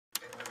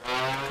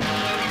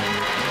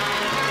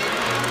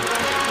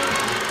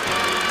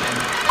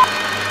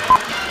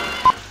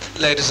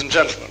ladies and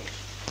gentlemen.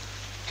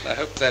 I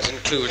hope that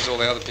includes all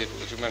the other people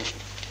that you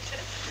mentioned.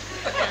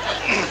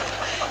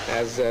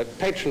 As a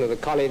patron of the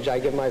college, I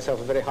give myself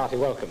a very hearty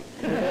welcome.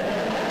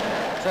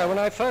 So when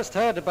I first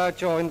heard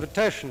about your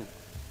invitation,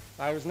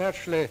 I was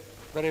naturally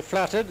very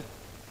flattered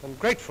and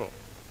grateful.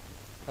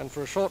 And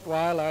for a short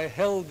while, I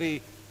held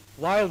the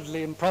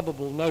wildly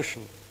improbable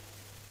notion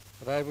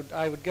that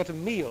I would get a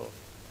meal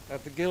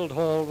at the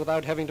Guildhall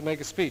without having to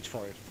make a speech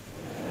for it.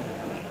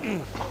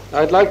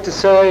 I'd like to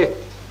say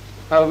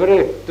how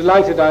very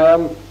delighted I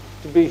am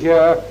to be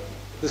here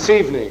this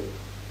evening.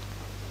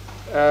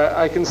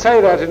 I can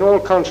say that in all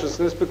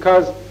consciousness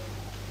because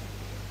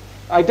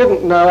I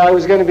didn't know I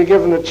was going to be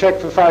given a check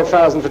for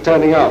 $5,000 for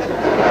turning up.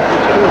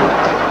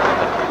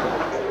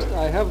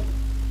 I have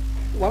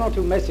one or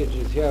two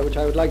messages here which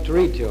I would like to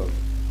read to you.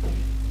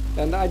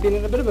 And I've been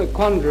in a bit of a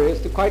quandary as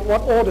to quite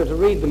what order to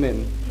read them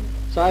in.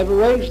 So I've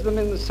arranged them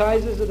in the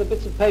sizes of the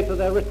bits of paper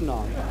they're written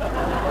on.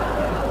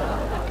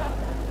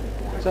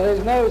 So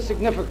there's no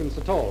significance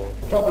at all.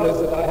 The trouble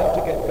is that I have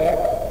to get back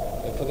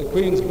for the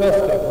Queen's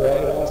birthday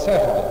parade on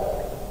Saturday.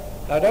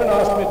 Now don't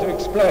ask me to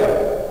explain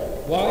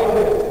why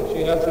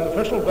she has an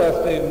official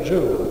birthday in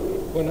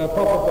June when her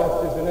proper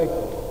birthday is in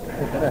April.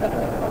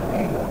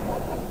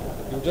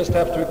 You just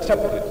have to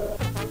accept it.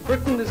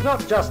 Britain is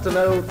not just an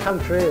old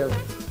country of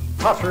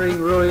tottering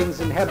ruins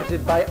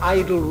inhabited by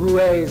idle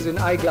roués in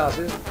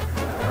eyeglasses.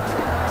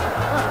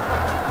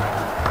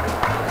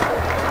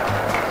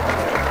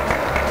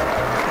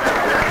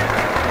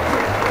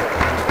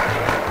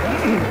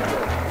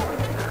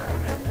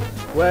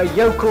 Where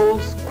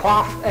yokels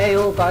quaff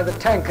ale by the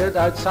tankard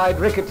outside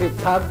rickety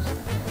pubs,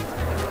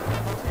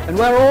 and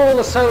where all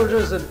the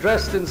soldiers are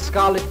dressed in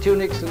scarlet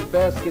tunics and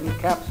bearskin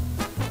caps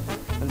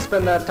and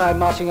spend their time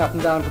marching up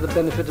and down for the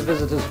benefit of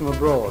visitors from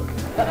abroad.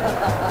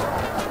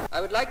 I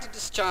would like to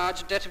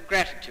discharge a debt of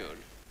gratitude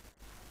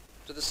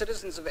to the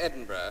citizens of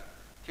Edinburgh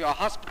for your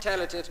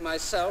hospitality to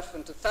myself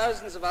and to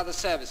thousands of other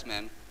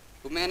servicemen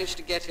who managed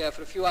to get here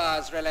for a few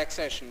hours'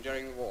 relaxation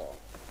during the war.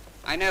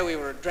 I know we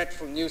were a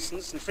dreadful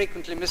nuisance and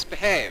frequently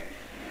misbehaved.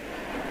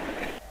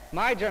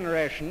 My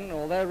generation,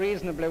 although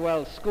reasonably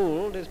well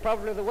schooled, is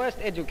probably the worst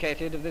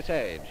educated of this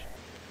age.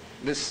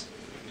 This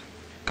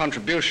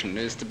contribution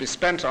is to be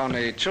spent on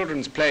a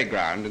children's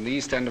playground in the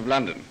East End of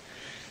London.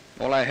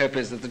 All I hope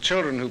is that the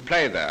children who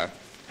play there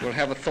will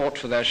have a thought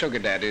for their sugar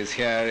daddies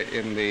here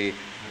in the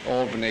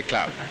Albany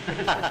Club.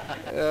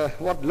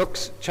 What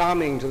looks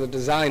charming to the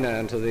designer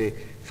and to the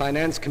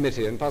finance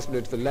committee and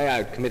possibly to the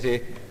layout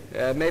committee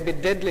may be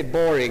deadly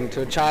boring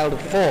to a child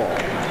of 4.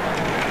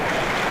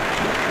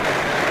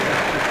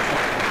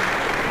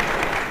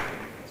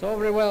 It's all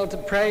very well to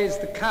praise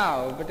the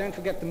cow, but don't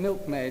forget the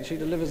milkmaid. She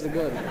delivers the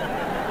goods.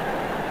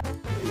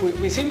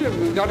 We seem to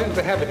have got into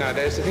the habit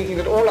nowadays of thinking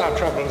that all our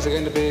troubles are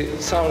going to be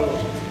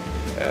solved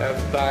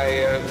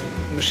by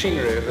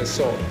machinery of this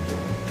sort.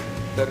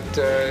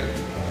 That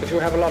if you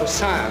have a lot of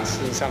science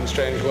in some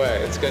strange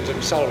way, it's going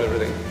to solve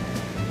everything.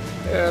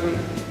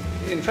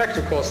 In fact,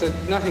 of course,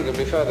 nothing could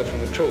be further from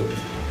the truth.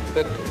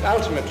 That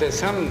ultimately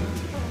some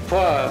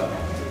poor,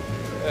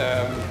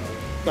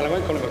 well, I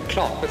won't call him a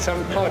clock, but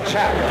some poor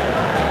chap,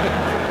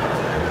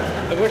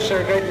 of which there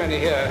are a great many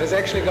here, has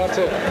actually got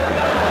to...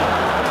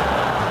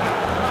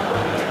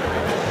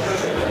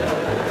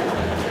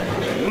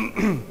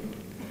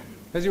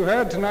 As you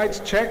heard, tonight's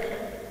cheque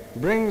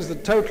brings the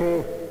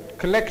total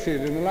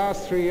collected in the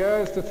last 3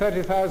 years to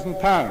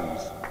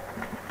 £30,000,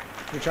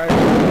 which I...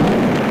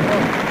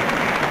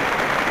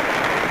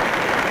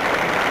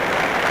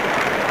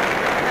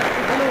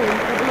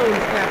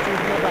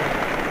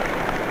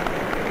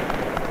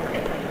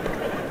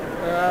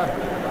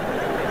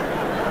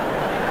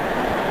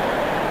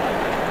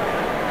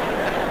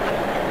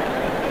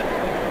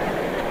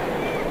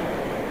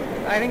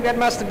 I think that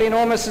must have been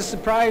almost as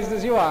surprised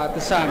as you are at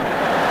the sound.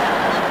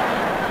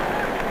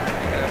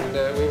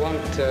 And we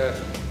want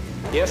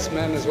yes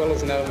men as well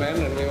as no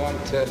men, and we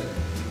want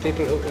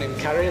people who can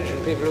encourage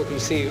and people who can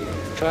see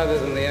further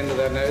than the end of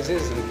their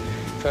noses and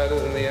further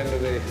than the end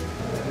of the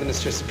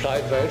Ministry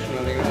supplied vote and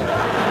nothing else.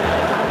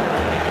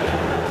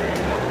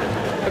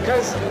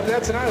 Because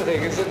that's another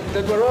thing, is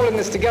that we're all in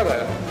this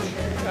together.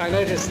 I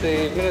noticed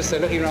the Minister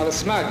looking rather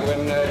smug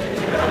when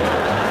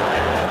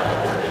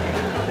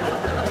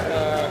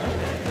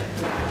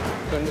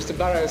Mr.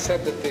 Burrows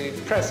said that the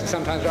press is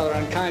sometimes rather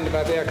unkind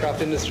about the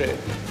aircraft industry.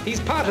 He's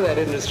part of that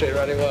industry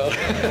really well. You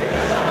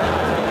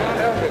can't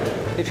help it.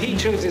 If he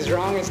chooses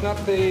wrong, it's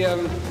not the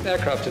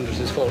aircraft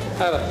industry's fault.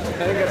 However,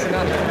 I think that's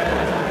enough.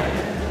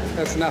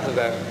 That's enough of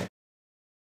that.